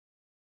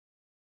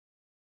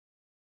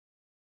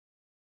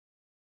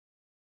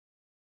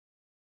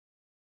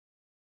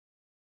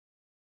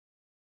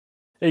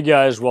Hey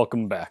guys,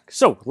 welcome back.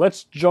 So,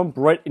 let's jump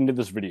right into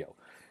this video.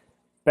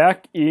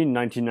 Back in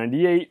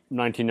 1998,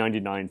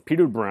 1999,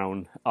 Peter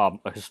Brown, a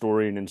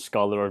historian and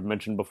scholar I've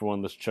mentioned before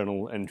on this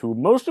channel, and who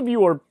most of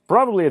you are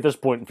probably at this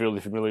point fairly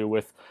familiar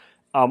with,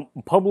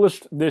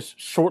 published this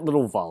short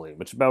little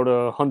volume. It's about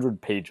 100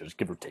 pages,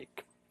 give or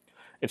take.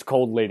 It's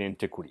called Late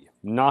Antiquity.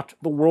 Not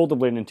The World of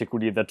Late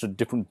Antiquity, that's a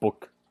different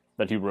book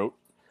that he wrote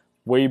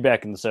way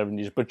back in the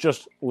 70s, but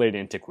just Late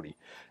Antiquity.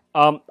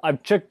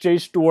 I've checked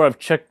JSTOR, I've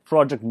checked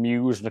Project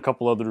Muse, and a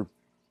couple other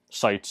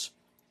sites,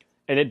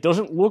 and it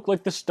doesn't look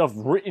like the stuff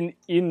written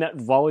in that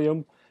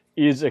volume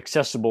is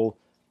accessible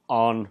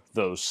on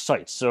those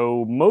sites.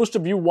 So most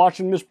of you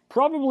watching this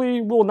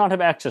probably will not have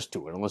access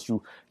to it, unless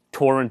you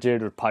torrent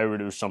it or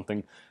pirate it or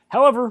something.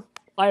 However,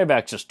 I have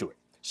access to it.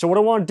 So what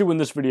I want to do in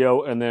this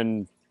video, and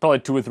then probably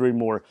 2 or 3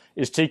 more,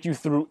 is take you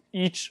through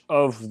each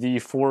of the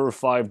 4 or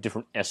 5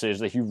 different essays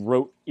that he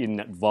wrote in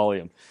that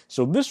volume.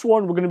 So this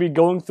one, we're going to be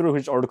going through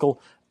his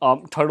article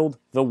titled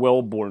The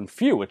Wellborn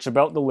Few. It's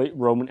about the late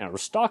Roman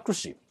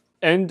aristocracy.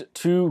 And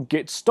to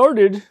get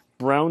started,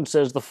 Brown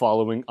says the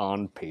following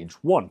on page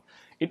 1.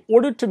 In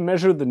order to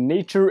measure the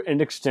nature and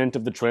extent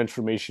of the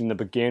transformation that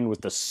began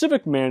with the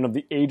civic man of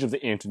the age of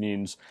the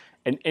Antonines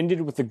and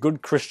ended with the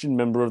good Christian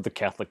member of the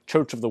Catholic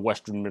Church of the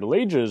Western Middle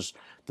Ages,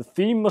 the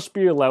theme must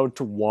be allowed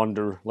to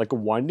wander like a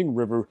winding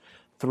river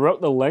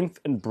throughout the length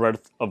and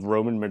breadth of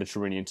Roman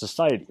Mediterranean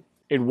society.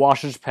 It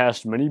washes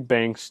past many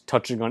banks,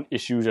 touching on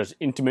issues as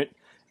intimate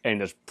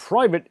and as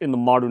private in the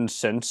modern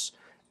sense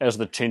as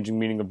the changing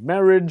meaning of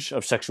marriage,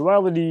 of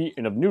sexuality,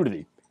 and of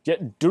nudity.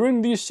 Yet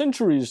during these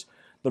centuries,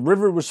 the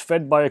river was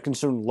fed by a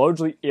concern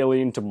largely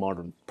alien to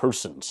modern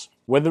persons.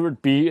 Whether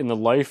it be in the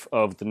life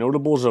of the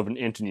notables of an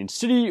Antonine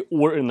city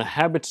or in the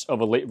habits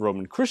of a late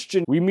Roman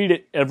Christian, we meet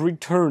at every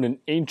turn an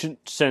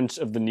ancient sense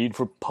of the need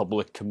for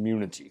public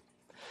community.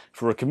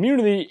 For a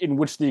community in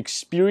which the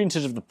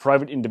experiences of the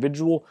private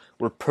individual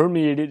were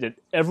permeated at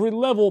every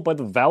level by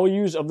the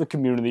values of the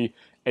community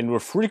and were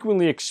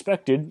frequently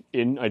expected,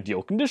 in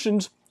ideal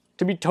conditions,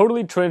 to be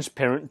totally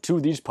transparent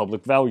to these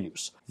public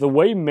values. The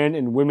way men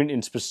and women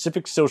in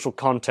specific social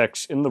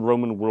contexts in the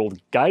Roman world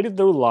guided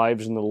their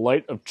lives in the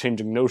light of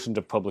changing notions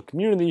of public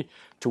community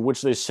to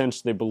which they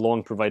sensed they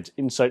belonged provides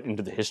insight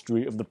into the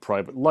history of the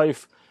private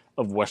life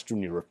of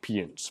Western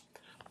Europeans.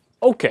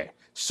 Okay,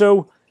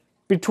 so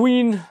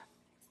between,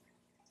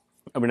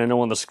 I know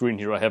on the screen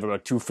here I have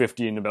about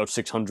 250 and about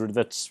 600,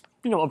 that's,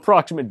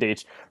 approximate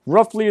dates.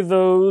 Roughly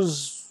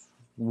those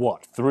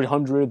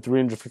 300,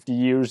 350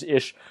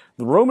 years-ish,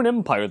 the Roman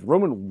Empire, the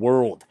Roman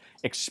world,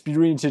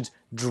 experiences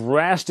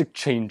drastic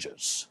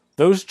changes.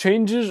 Those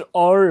changes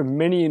are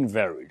many and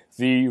varied.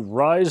 The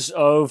rise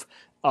of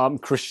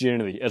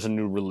Christianity as a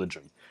new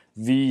religion,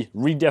 the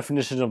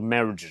redefinition of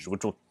marriages,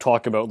 which we'll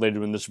talk about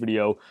later in this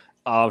video,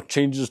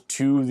 changes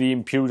to the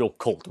imperial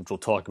cult, which we'll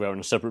talk about in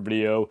a separate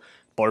video,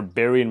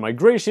 barbarian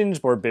migrations,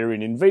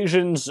 barbarian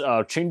invasions,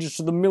 changes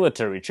to the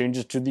military,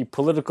 changes to the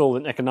political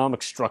and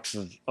economic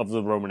structures of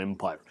the Roman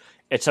Empire,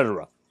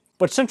 etc.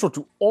 But central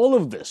to all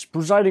of this,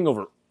 presiding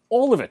over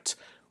all of it,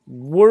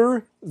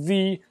 were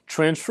the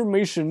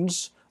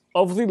transformations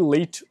of the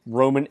late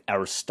Roman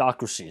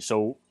aristocracy.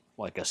 So,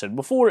 like I said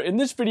before, in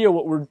this video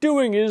what we're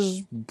doing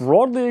is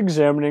broadly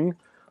examining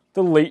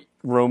the late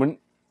Roman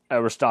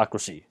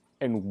aristocracy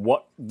and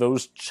what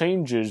those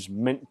changes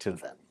meant to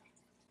them.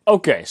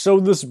 Okay,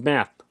 so this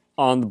map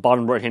on the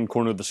bottom right-hand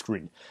corner of the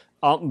screen.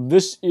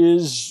 This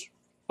is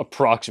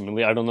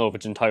approximately, I don't know if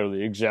it's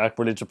entirely exact,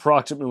 but it's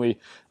approximately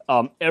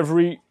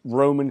every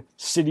Roman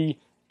city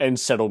and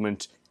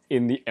settlement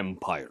in the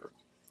empire.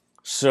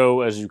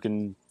 So, as you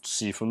can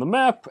see from the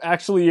map,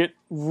 actually it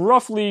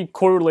roughly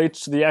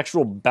correlates to the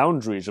actual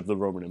boundaries of the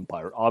Roman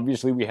Empire.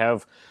 Obviously, we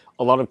have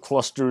a lot of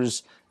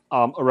clusters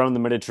around the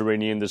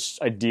Mediterranean,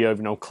 this idea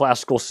of,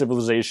 classical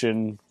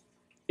civilization,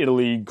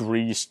 Italy,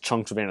 Greece,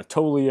 chunks of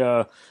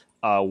Anatolia,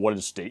 what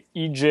is today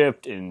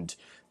Egypt, and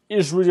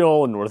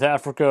Israel, and North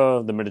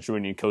Africa, the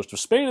Mediterranean coast of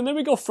Spain, and then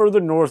we go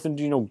further north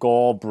into,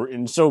 Gaul,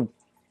 Britain. So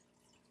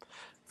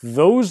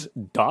those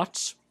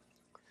dots,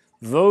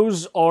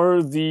 those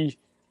are the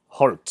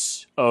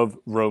hearts of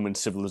Roman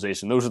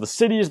civilization. Those are the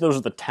cities, those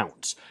are the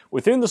towns.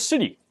 Within the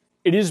city,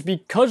 it is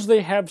because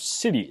they have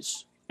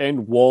cities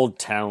and walled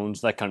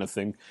towns, that kind of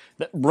thing,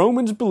 that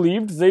Romans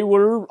believed they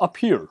were up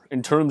here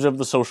in terms of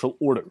the social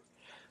order.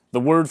 The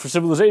word for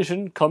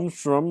civilization comes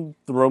from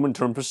the Roman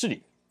term for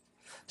city.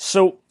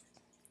 So,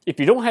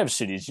 if you don't have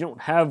cities, you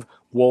don't have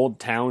walled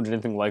towns,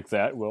 anything like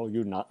that, well,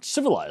 you're not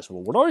civilized.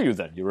 Well, what are you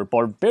then? You're a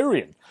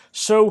barbarian.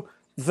 So,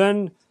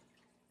 then,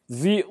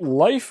 the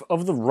life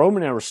of the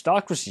Roman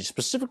aristocracy,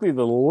 specifically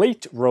the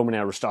late Roman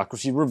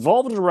aristocracy,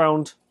 revolved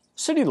around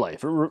city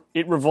life.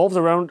 It revolved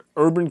around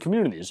urban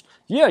communities.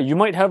 Yeah, you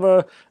might have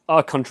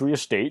a country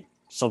estate,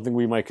 something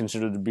we might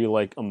consider to be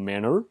like a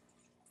manor,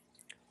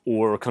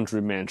 or a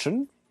country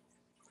mansion.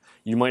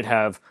 You might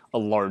have a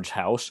large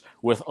house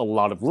with a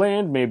lot of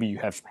land. Maybe you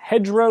have some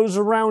hedgerows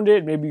around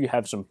it. Maybe you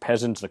have some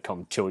peasants that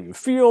come till your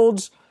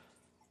fields.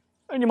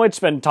 And you might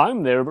spend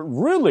time there, but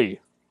really,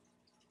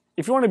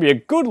 if you want to be a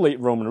good late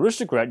Roman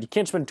aristocrat, you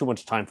can't spend too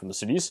much time from the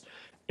cities.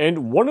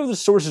 And one of the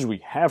sources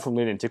we have from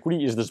late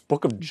antiquity is this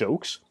book of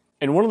jokes.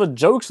 And one of the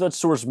jokes that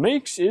source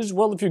makes is,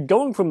 well, if you're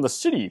going from the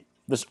city,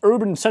 this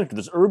urban center,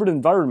 this urban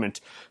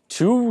environment,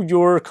 to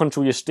your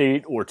country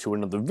estate or to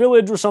another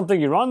village or something,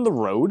 you're on the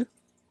road.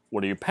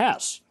 What do you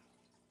pass?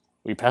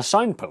 We pass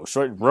signposts,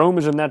 right? Rome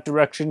is in that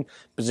direction,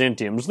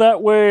 Byzantium's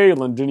that way,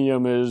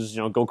 Londinium is,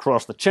 go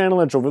across the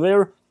channel, it's over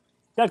there,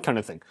 that kind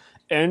of thing.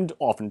 And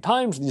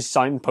oftentimes, these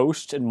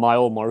signposts and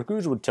mile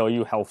markers would tell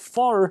you how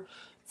far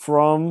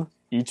from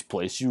each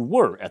place you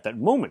were at that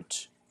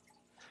moment.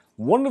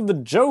 One of the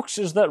jokes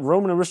is that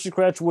Roman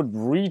aristocrats would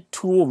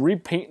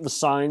repaint the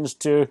signs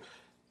to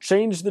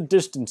change the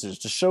distances,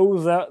 to show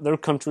that their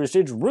country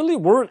estates really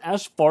weren't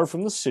as far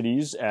from the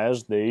cities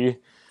as they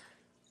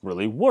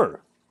really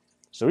were.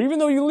 So even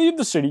though you leave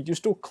the city, you're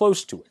still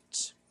close to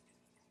it.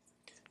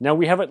 Now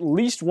we have at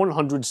least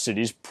 100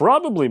 cities,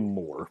 probably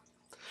more,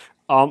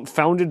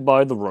 founded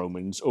by the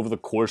Romans over the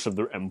course of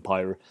their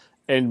empire,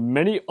 and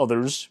many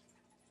others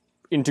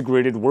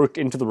integrated work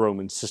into the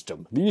Roman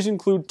system. These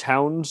include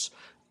towns,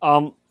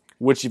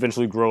 which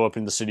eventually grow up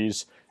into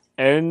cities,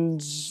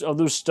 and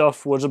other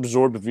stuff was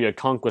absorbed via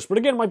conquest. But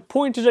again, my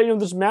point is that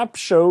this map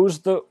shows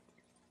the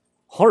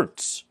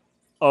hearts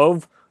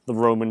of the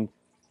Roman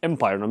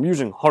Empire, and I'm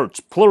using hearts,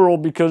 plural,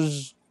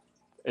 because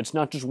it's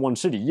not just one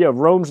city. Yeah,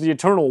 Rome's the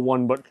eternal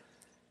one, but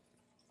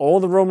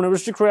all the Roman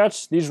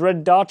aristocrats, these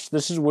red dots,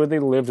 this is where they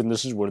lived and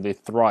this is where they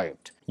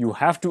thrived. You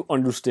have to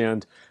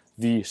understand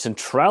the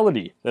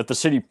centrality that the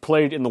city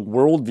played in the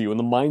worldview and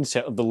the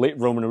mindset of the late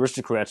Roman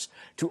aristocrats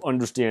to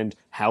understand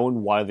how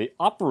and why they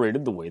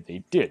operated the way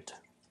they did.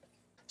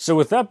 So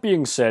with that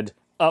being said,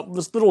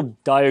 this little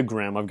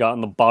diagram I've got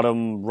in the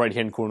bottom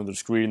right-hand corner of the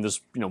screen,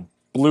 this,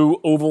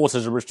 blue oval that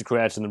says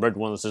aristocrats and the red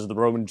one that says the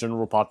Roman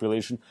general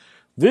population.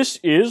 This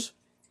is,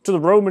 to the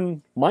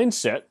Roman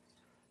mindset,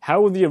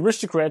 how the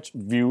aristocrats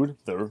viewed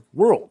their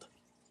world.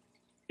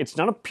 It's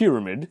not a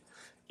pyramid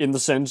in the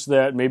sense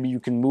that maybe you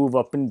can move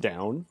up and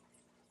down.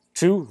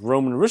 To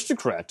Roman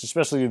aristocrats,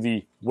 especially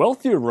the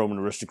wealthier Roman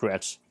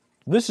aristocrats,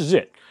 this is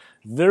it.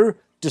 They're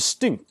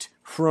distinct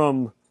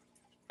from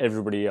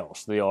everybody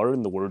else. They are,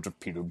 in the words of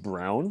Peter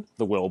Brown,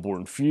 the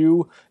wellborn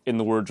few. In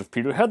the words of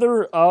Peter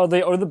Heather,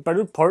 they are the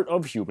better part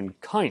of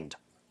humankind.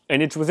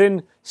 And it's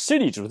within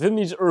cities, within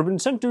these urban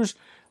centers,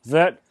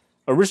 that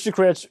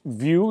aristocrats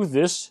view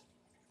this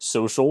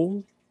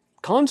social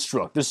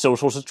construct, this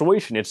social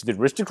situation. It's the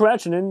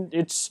aristocrats, and then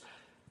it's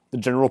the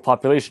general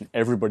population,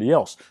 everybody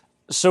else.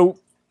 So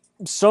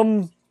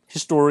some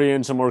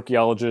historians, some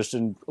archaeologists,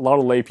 and a lot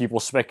of lay people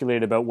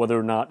speculate about whether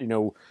or not,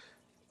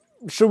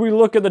 should we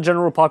look at the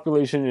general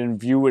population and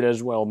view it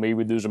as, well,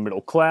 maybe there's a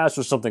middle class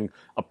or something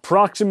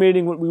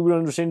approximating what we would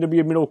understand to be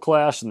a middle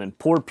class, and then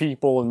poor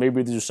people, and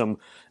maybe there's some,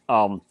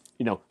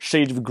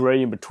 shades of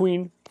gray in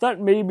between.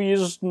 That maybe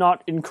is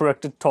not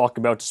incorrect to talk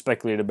about, to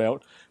speculate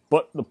about.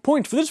 But the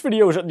point for this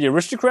video is that the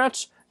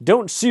aristocrats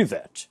don't see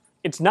that.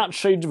 It's not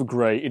shades of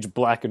gray, it's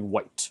black and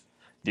white.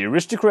 The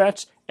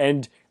aristocrats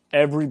and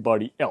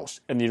everybody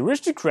else. And the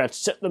aristocrats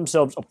set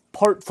themselves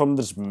apart from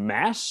this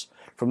mass,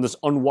 from this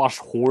unwashed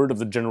horde of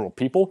the general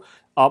people,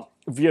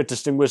 via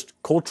distinguished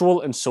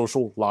cultural and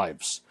social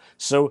lives.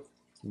 So,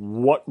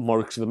 what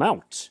marks them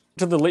out?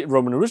 To the late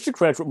Roman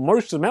aristocrats, what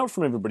marks them out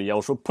from everybody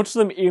else, what puts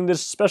them in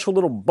this special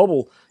little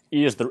bubble,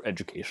 is their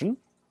education,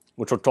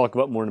 which we'll talk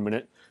about more in a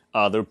minute,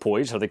 their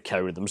poise, how they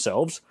carry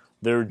themselves,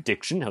 their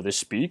diction, how they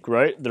speak,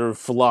 right, their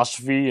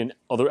philosophy and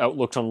other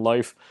outlooks on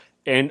life,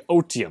 and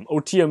otium.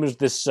 Otium is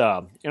this,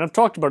 and I've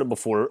talked about it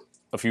before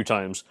a few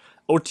times.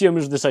 Otium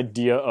is this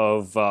idea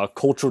of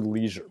cultured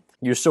leisure.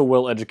 You're so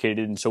well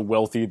educated and so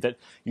wealthy that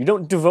you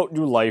don't devote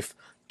your life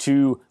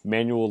to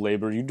manual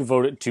labor. You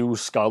devote it to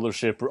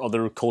scholarship or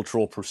other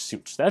cultural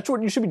pursuits. That's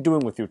what you should be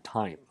doing with your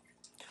time.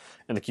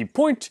 And the key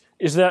point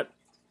is that,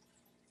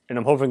 and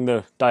I'm hoping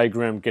the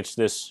diagram gets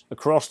this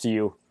across to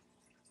you,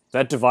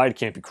 that divide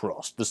can't be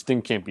crossed. This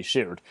thing can't be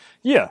shared.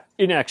 Yeah,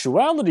 in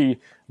actuality,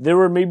 there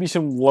were maybe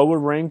some lower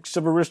ranks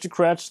of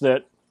aristocrats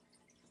that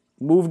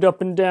moved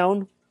up and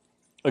down.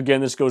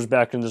 Again, this goes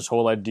back into this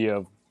whole idea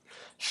of,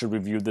 should we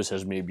view this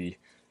as maybe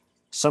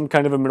some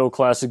kind of a middle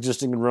class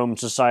existing in Roman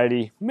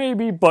society?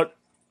 Maybe, but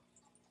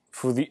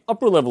for the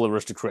upper level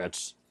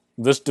aristocrats,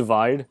 this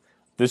divide,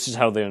 this is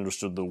how they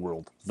understood the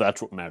world.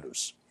 That's what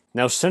matters.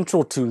 Now,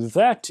 central to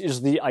that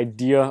is the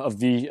idea of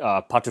the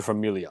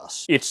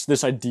paterfamilias. It's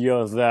this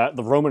idea that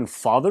the Roman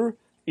father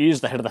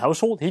is the head of the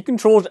household. He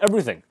controls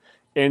everything.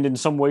 And in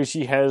some ways,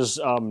 he has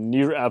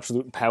near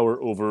absolute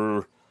power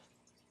over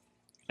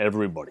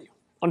everybody.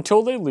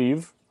 Until they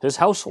leave his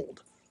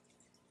household.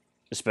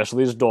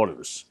 Especially his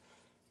daughters.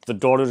 The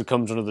daughter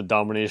comes under the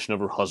domination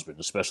of her husband,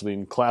 especially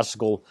in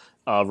classical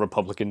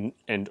Republican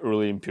and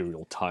early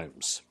imperial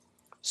times.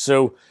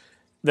 So,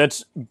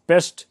 that's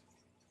best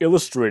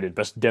illustrated,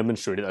 best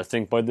demonstrated, I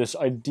think, by this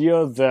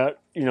idea that,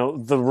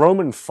 the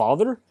Roman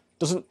father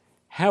doesn't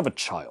have a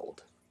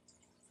child.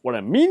 What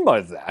I mean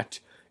by that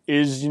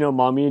is,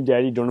 mommy and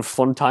daddy doing a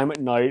fun time at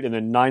night, and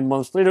then 9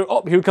 months later,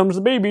 oh, here comes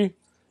the baby.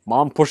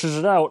 Mom pushes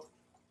it out.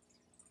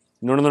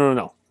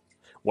 No.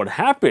 What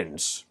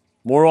happens,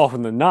 more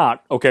often than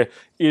not, okay,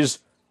 is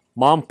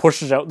mom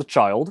pushes out the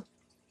child,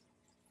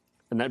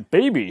 and that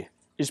baby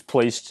is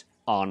placed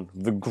on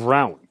the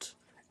ground.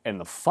 And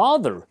the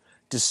father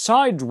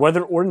decides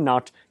whether or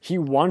not he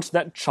wants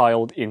that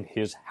child in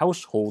his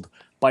household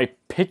by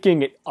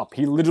picking it up.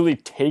 He literally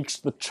takes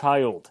the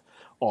child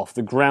off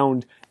the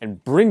ground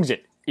and brings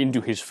it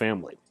into his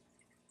family.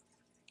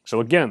 So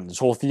again, this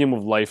whole theme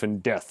of life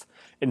and death.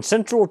 And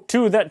central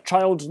to that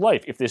child's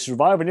life, if they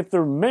survive and if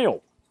they're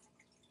male,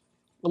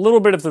 a little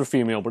bit if they're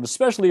female, but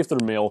especially if they're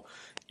male,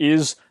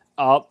 is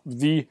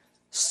the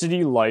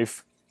city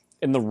life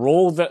and the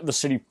role that the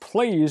city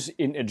plays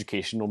in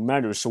educational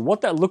matters. So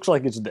what that looks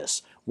like is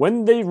this.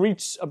 When they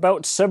reach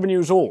about 7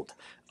 years old,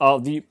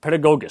 the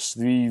pedagogus,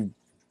 the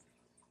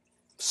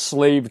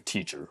slave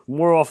teacher,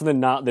 more often than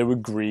not they were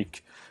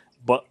Greek,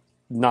 but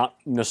not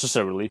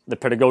necessarily. The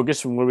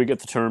pedagogus, from where we get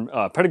the term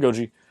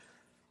pedagogy,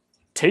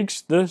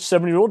 takes the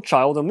 7-year-old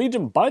child and leads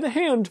him by the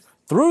hand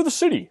through the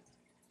city.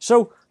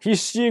 So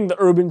he's seeing the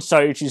urban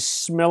sights, he's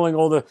smelling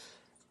all the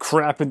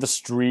crap in the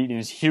street, and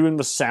he's hearing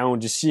the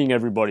sounds, he's seeing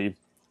everybody.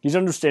 He's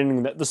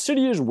understanding that the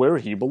city is where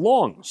he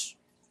belongs.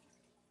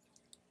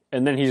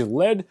 And then he's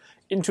led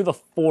into the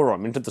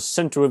forum, into the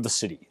center of the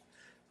city,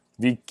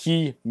 the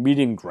key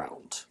meeting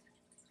ground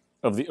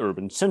of the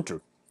urban center.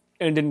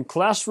 And in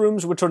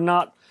classrooms which are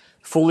not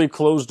fully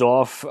closed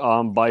off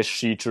by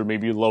sheets or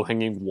maybe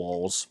low-hanging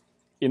walls,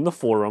 in the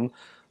forum,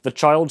 the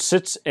child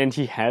sits and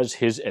he has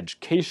his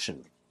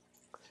education.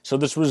 So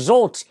this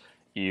results,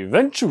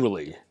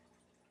 eventually,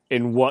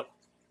 in what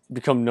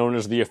become known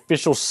as the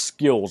official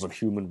skills of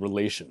human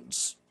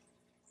relations.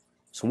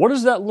 So what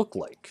does that look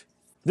like?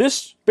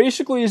 This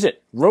basically is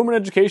it. Roman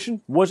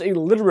education was a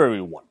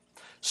literary one.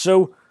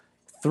 So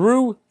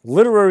through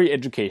literary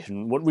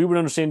education, what we would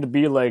understand to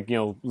be like,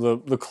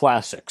 the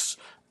classics,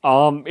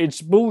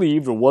 it's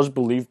believed, or was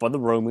believed by the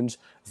Romans,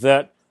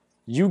 that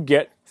you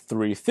get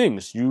 3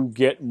 things. You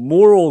get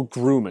moral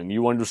grooming.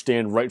 You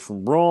understand right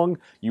from wrong.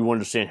 You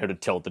understand how to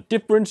tell the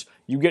difference.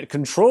 You get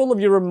control of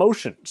your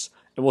emotions.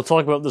 And we'll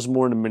talk about this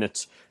more in a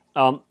minute.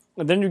 And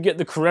then you get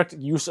the correct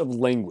use of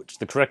language,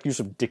 the correct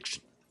use of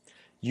diction.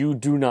 You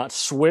do not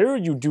swear.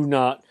 You do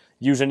not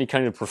use any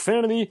kind of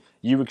profanity.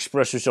 You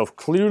express yourself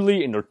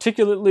clearly and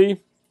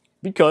articulately.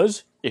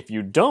 Because if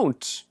you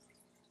don't,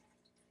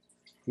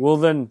 well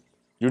then,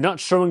 you're not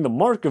showing the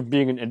mark of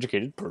being an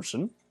educated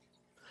person.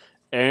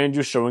 And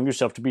you're showing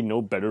yourself to be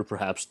no better,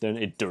 perhaps, than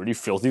a dirty,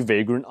 filthy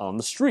vagrant on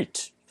the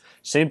street.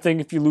 Same thing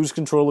if you lose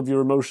control of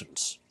your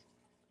emotions.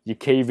 You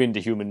cave into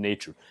human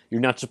nature.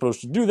 You're not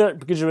supposed to do that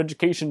because your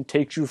education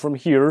takes you from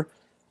here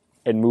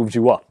and moves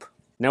you up.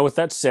 Now, with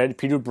that said,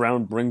 Peter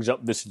Brown brings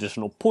up this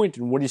additional point,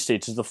 and what he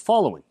states is the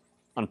following.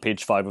 On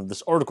page 5 of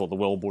this article, The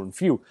Wellborn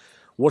Few,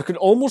 what could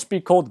almost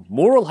be called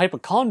moral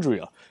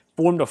hypochondria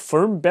formed a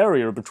firm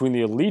barrier between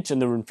the elites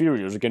and their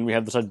inferiors. Again, we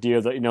have this idea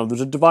that,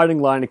 there's a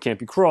dividing line, it can't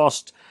be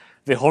crossed.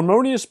 The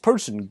harmonious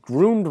person,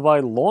 groomed by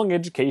long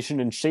education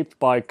and shaped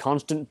by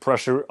constant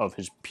pressure of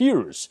his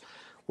peers,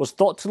 was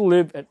thought to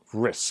live at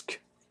risk.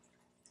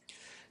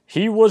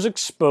 He was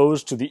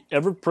exposed to the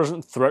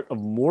ever-present threat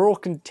of moral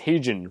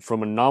contagion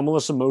from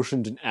anomalous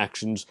emotions and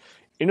actions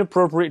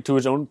inappropriate to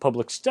his own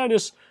public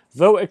status,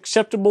 though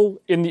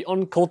acceptable in the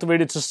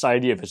uncultivated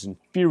society of his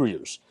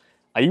inferiors.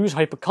 I use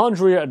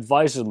hypochondria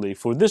advisedly,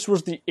 for this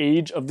was the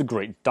age of the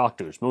great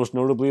doctors, most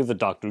notably of the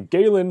Dr.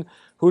 Galen,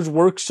 whose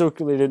work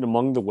circulated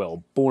among the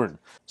well-born.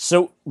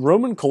 So,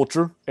 Roman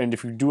culture, and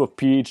if you do a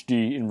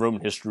PhD in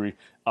Roman history,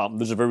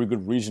 there's a very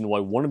good reason why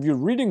one of your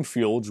reading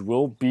fields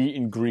will be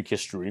in Greek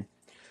history.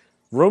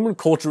 Roman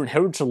culture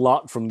inherits a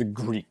lot from the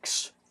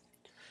Greeks.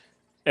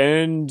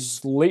 And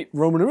late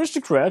Roman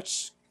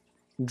aristocrats,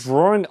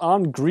 drawing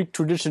on Greek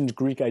traditions,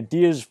 Greek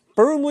ideas,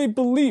 firmly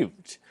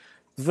believed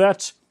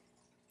that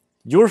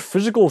your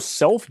physical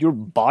self, your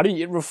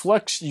body, it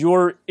reflects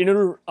your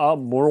inner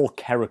moral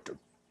character.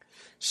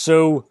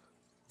 So,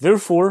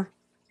 therefore,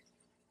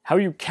 how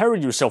you carry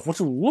yourself,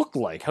 what you look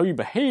like, how you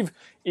behave,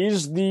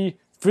 is the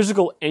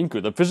physical anchor,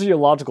 the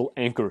physiological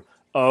anchor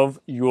of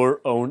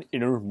your own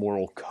inner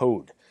moral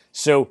code.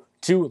 So,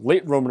 to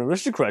late Roman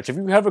aristocrats, if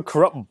you have a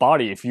corrupt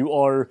body, if you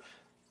are,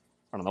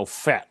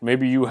 fat,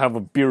 maybe you have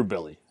a beer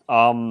belly,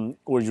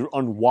 or you're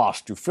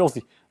unwashed, you're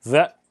filthy,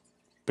 that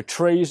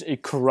betrays a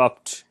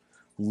corrupt,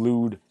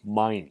 lewd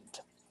mind.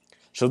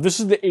 So this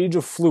is the age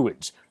of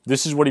fluids.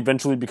 This is what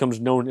eventually becomes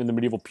known in the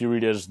medieval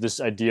period as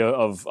this idea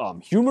of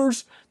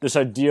humors, this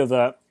idea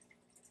that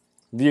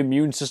the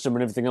immune system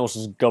and everything else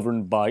is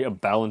governed by a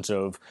balance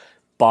of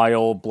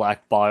bile,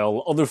 black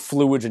bile, other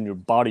fluids in your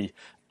body.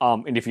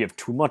 And if you have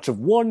too much of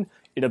one,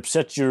 it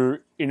upsets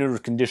your inner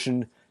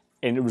condition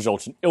and it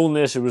results in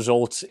illness, it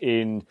results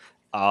in,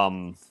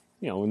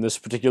 in this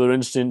particular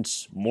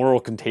instance,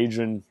 moral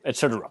contagion,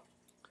 etc.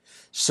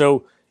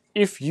 So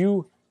if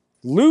you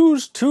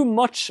lose too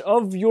much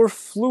of your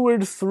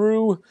fluid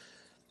through,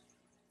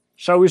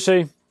 shall we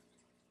say,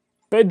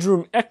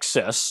 bedroom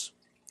excess,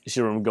 you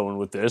see where I'm going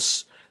with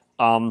this,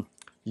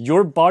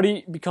 your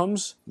body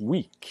becomes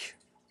weak.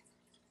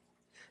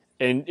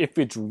 And if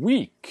it's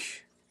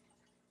weak,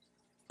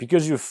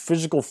 because your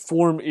physical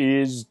form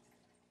is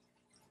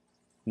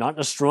not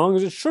as strong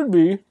as it should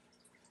be,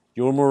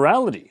 your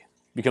morality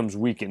becomes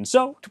weakened.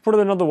 So, to put it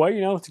another way,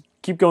 to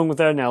keep going with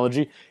that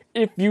analogy,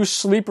 if you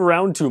sleep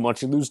around too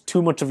much, you lose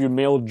too much of your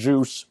male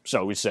juice,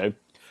 so we say,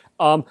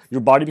 your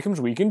body becomes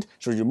weakened,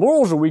 so your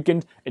morals are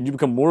weakened, and you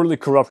become morally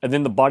corrupt, and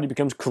then the body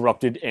becomes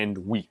corrupted and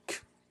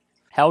weak.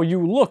 How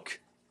you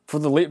look for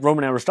the late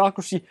Roman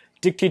aristocracy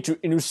dictates your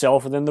inner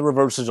self, and then the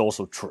reverse is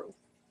also true.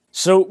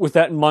 So, with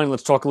that in mind,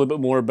 let's talk a little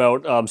bit more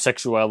about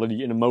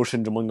sexuality and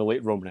emotions among the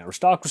late Roman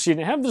aristocracy,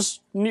 and I have this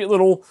neat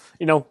little,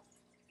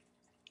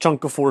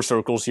 chunk of 4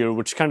 circles here,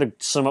 which kind of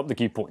sum up the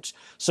key points.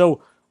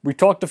 So, we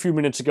talked a few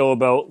minutes ago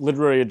about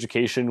literary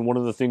education. One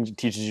of the things it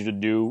teaches you to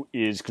do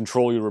is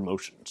control your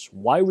emotions.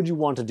 Why would you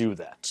want to do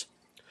that?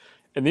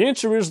 And the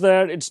answer is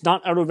that it's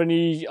not out of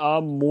any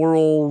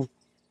moral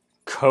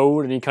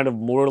code, any kind of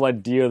moral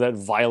idea that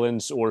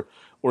violence or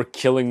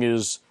killing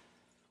is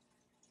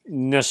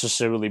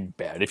necessarily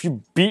bad. If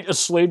you beat a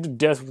slave to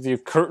death with your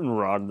curtain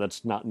rod,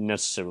 that's not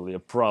necessarily a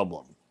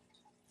problem.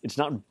 It's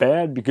not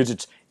bad because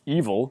it's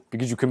evil,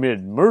 because you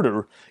committed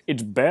murder.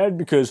 It's bad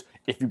because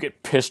if you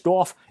get pissed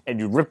off and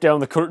you rip down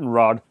the curtain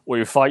rod, or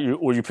you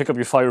pick up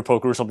your fire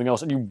poker or something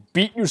else, and you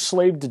beat your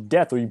slave to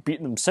death, or you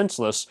beat them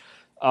senseless,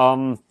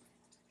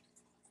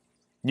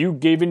 you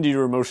gave into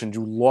your emotions.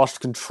 You lost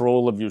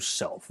control of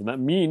yourself. And that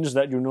means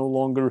that you're no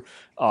longer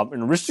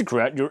an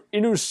aristocrat. Your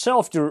inner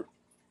self, your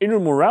inner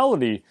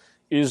morality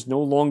is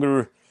no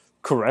longer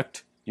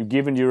correct. You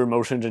gave into your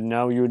emotions, and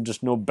now you're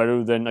just no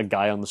better than a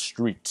guy on the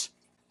street.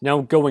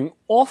 Now, going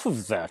off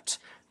of that,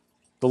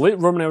 the late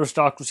Roman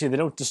aristocracy, they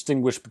don't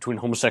distinguish between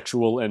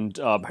homosexual and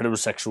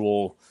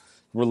heterosexual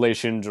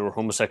relations, or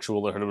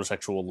homosexual or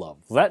heterosexual love.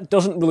 That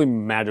doesn't really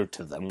matter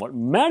to them. What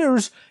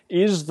matters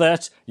is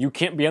that you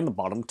can't be on the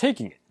bottom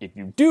taking it. If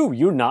you do,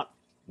 you're not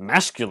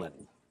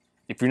masculine.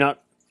 If you're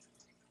not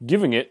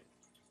giving it,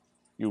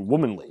 you're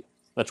womanly.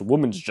 That's a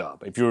woman's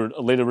job. If you're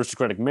a late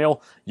aristocratic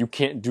male, you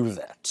can't do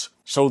that.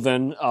 So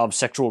then,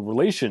 sexual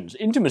relations,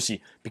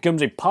 intimacy,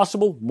 becomes a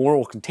possible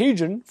moral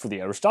contagion for the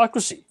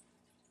aristocracy.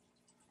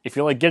 If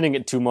you're getting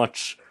it too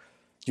much,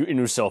 your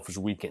inner self is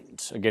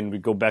weakened. Again, we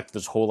go back to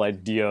this whole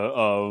idea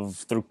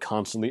of they're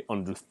constantly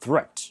under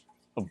threat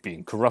of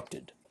being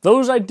corrupted.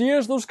 Those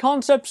ideas, those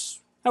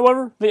concepts,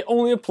 however, they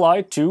only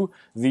apply to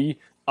the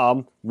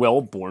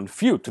well-born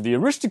few, to the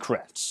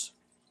aristocrats.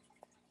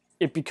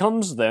 It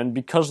becomes then,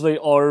 because they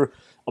are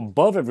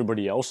above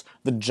everybody else,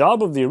 the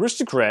job of the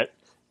aristocrat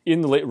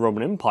in the late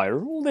Roman Empire,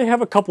 well, they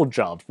have a couple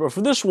jobs. But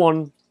for this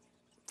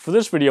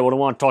video, what I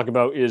want to talk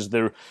about is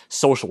their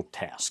social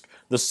task.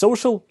 The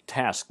social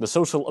task, the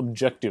social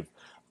objective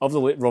of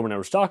the late Roman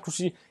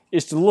aristocracy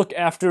is to look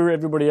after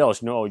everybody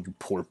else. Oh, you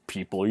poor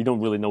people, you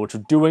don't really know what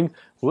you're doing.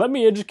 Let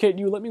me educate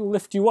you, let me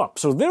lift you up.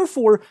 So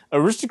therefore,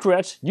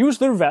 aristocrats use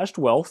their vast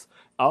wealth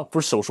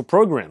for social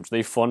programs.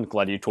 They fund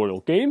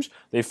gladiatorial games,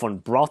 they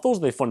fund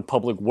brothels, they fund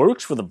public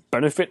works for the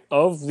benefit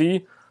of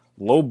the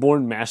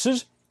low-born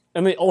masses,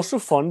 and they also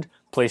fund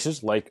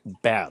places like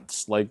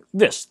baths, like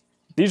this.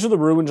 These are the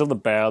ruins of the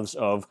baths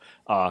of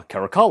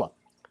Caracalla.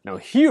 Now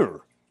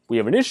here, we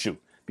have an issue,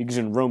 because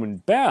in Roman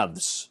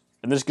baths,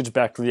 and this gets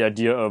back to the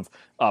idea of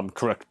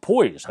correct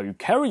poise, how you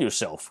carry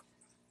yourself.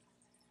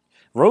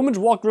 Romans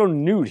walked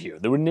around nude here.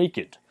 They were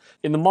naked.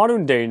 In the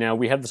modern day now,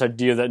 we have this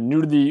idea that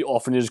nudity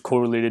often is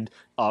correlated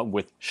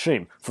with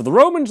shame. For the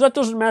Romans, that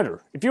doesn't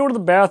matter. If you go to the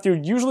bath, you're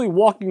usually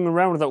walking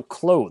around without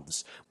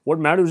clothes. What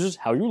matters is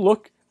how you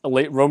look. A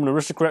late Roman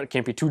aristocrat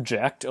can't be too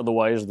jacked,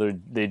 otherwise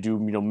they do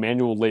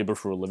manual labor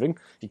for a living.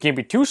 You can't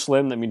be too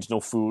slim, that means no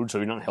food, so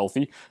you're not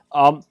healthy.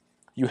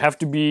 You have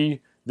to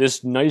be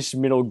this nice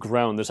middle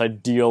ground, this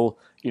ideal,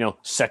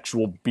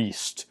 sexual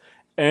beast.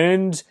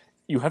 And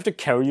you have to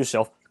carry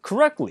yourself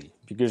correctly,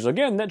 because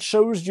again, that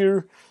shows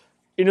your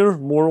inner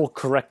moral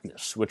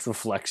correctness, which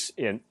reflects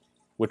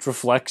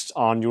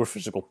on your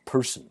physical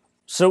person.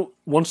 So,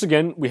 once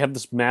again, we have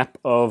this map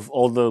of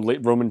all the late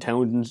Roman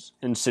towns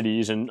and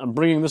cities, and I'm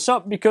bringing this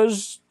up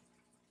because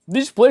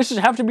these places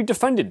have to be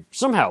defended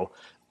somehow.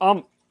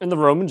 And the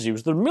Romans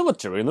used their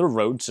military and their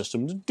road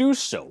system to do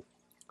so.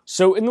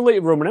 So, in the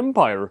late Roman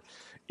Empire,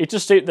 it's a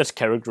state that's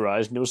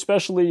characterized,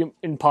 especially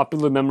in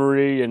popular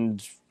memory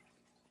and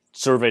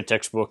survey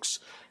textbooks,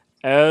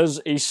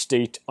 as a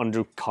state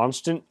under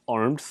constant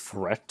armed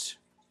threat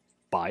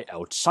by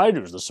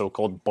outsiders, the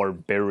so-called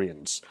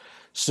barbarians.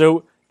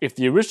 So, if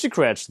the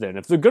aristocrats then,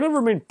 if they're going to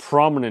remain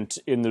prominent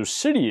in their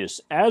cities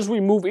as we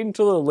move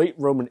into the late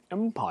Roman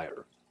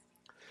Empire,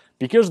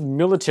 because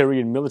military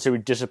and military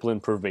discipline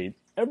pervade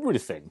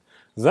everything,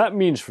 that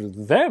means for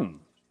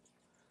them,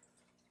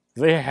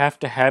 they have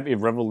to have a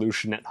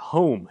revolution at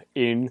home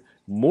in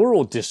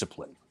moral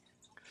discipline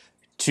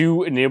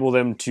to enable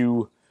them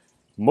to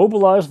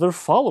mobilize their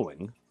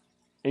following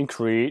and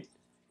create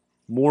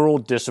moral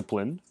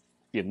discipline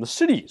in the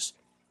cities.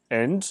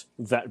 And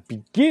that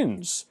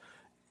begins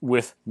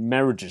with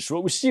marriages. So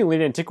what we see in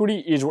late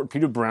antiquity is what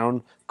Peter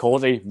Brown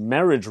calls a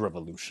marriage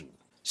revolution.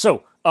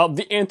 So,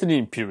 the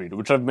Antonine period,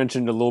 which I've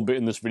mentioned a little bit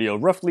in this video,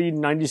 roughly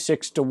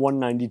 96 to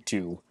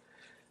 192.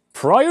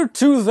 Prior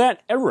to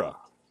that era,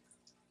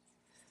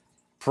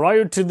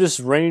 prior to this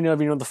reign of,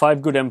 the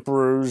 5 good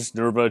emperors,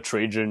 Nerva,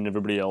 Trajan,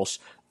 everybody else,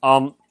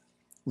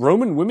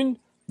 Roman women,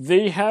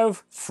 they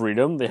have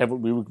freedom. They have what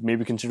we would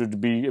maybe consider to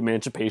be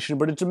emancipation,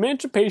 but it's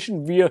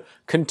emancipation via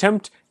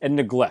contempt and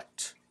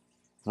neglect.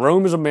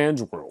 Rome is a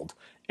man's world,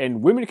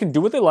 and women can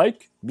do what they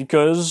like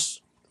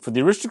because, for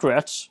the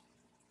aristocrats,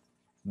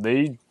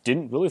 they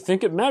didn't really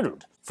think it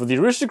mattered. For the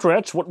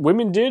aristocrats, what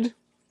women did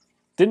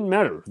didn't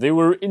matter. They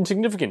were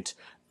insignificant.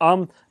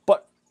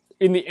 But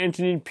in the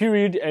Antonine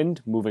period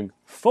and moving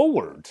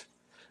forward,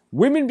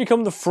 women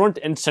become the front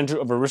and center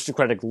of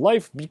aristocratic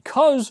life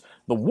because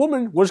the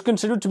woman was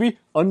considered to be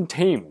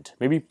untamed,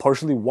 maybe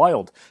partially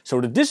wild.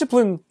 So to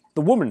discipline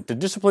the woman, to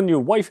discipline your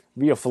wife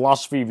via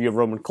philosophy, via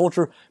Roman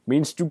culture,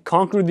 means to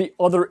conquer the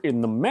other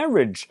in the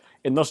marriage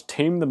and thus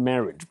tame the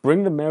marriage,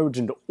 bring the marriage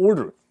into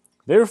order.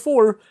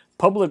 Therefore,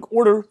 public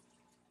order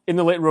in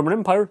the late Roman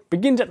Empire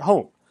begins at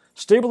home.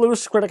 Stable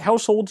aristocratic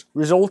households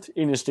result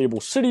in a stable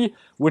city,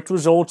 which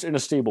results in a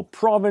stable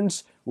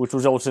province, which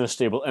results in a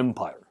stable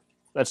empire.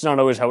 That's not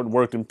always how it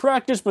worked in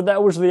practice, but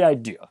that was the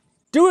idea.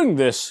 Doing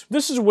this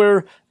is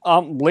where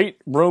late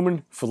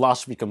Roman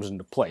philosophy comes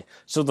into play.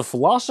 So the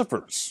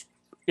philosophers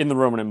in the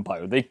Roman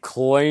Empire, they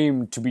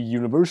claim to be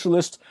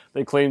universalist,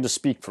 they claim to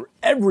speak for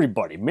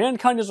everybody,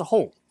 mankind as a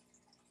whole.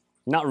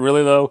 Not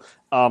really, though.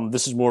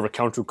 This is more of a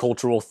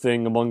countercultural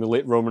thing among the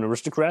late Roman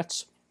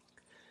aristocrats.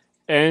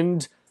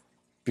 And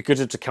because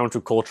it's a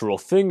countercultural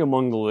thing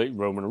among the late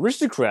Roman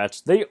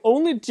aristocrats, they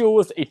only deal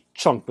with a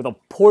chunk, with a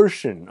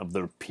portion of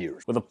their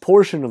peers, with a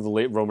portion of the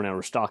late Roman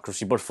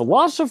aristocracy. But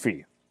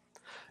philosophy,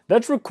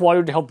 that's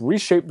required to help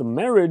reshape the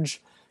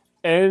marriage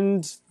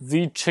and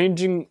the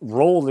changing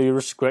role the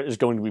aristocrat is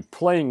going to be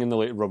playing in the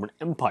late Roman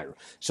Empire.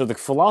 So the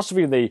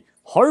philosophy they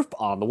harp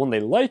on, the one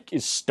they like,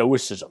 is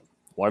Stoicism.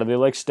 Why do they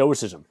like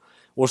Stoicism?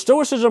 Well,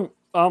 Stoicism,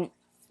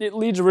 it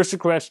leads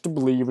aristocrats to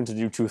believe and to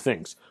do 2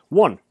 things.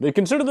 1, they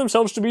consider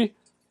themselves to be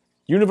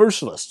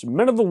universalists,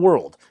 men of the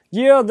world.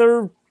 Yeah,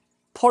 they're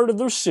part of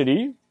their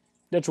city,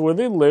 that's where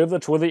they live,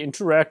 that's where they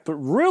interact, but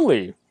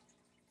really,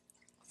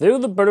 they're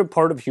the better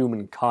part of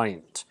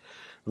humankind.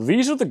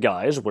 These are the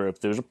guys where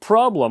if there's a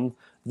problem,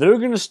 they're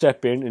going to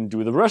step in and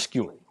do the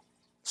rescuing.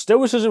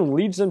 Stoicism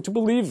leads them to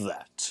believe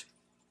that.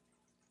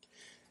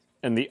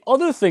 And the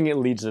other thing it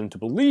leads them to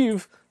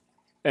believe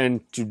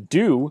and to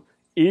do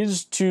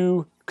is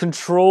to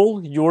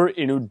control your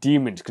inner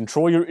demons,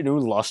 control your inner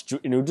lust, your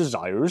inner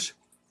desires.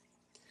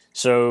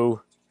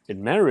 So,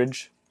 in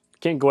marriage, you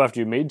can't go after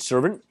your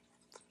maidservant.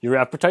 Your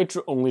appetites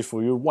are only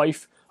for your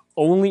wife,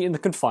 only in the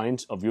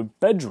confines of your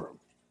bedroom.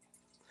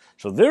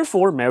 So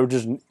therefore,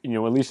 marriages, at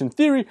least in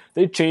theory,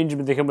 they change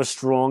and become a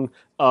strong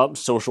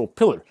social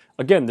pillar.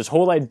 Again, this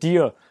whole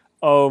idea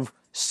of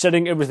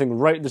setting everything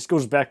right, this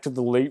goes back to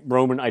the late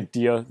Roman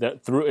idea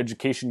that through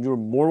education, your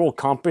moral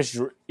compass,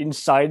 your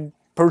inside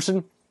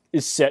person,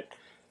 is set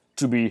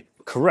to be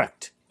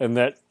correct, and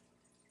that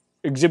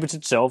exhibits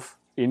itself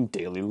in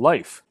daily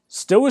life.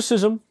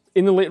 Stoicism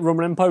in the late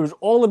Roman Empire is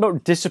all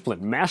about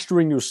discipline,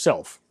 mastering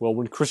yourself. Well,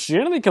 when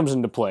Christianity comes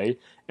into play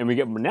and we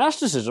get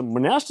monasticism,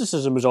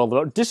 monasticism is all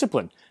about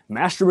discipline,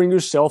 mastering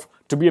yourself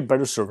to be a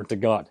better servant to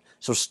God.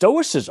 So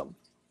Stoicism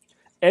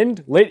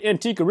and late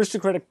antique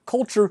aristocratic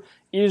culture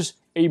is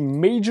a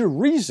major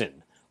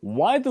reason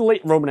why the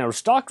late Roman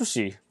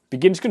aristocracy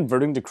begins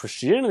converting to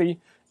Christianity,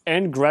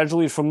 and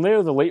gradually from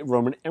there, the late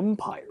Roman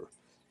Empire.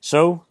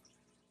 So,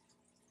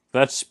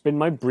 that's been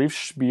my brief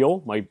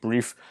spiel, my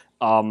brief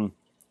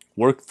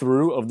work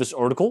through of this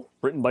article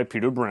written by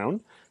Peter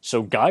Brown.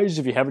 So guys,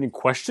 if you have any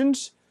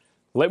questions,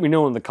 let me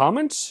know in the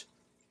comments.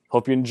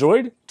 Hope you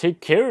enjoyed. Take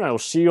care, and I will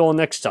see you all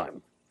next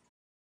time.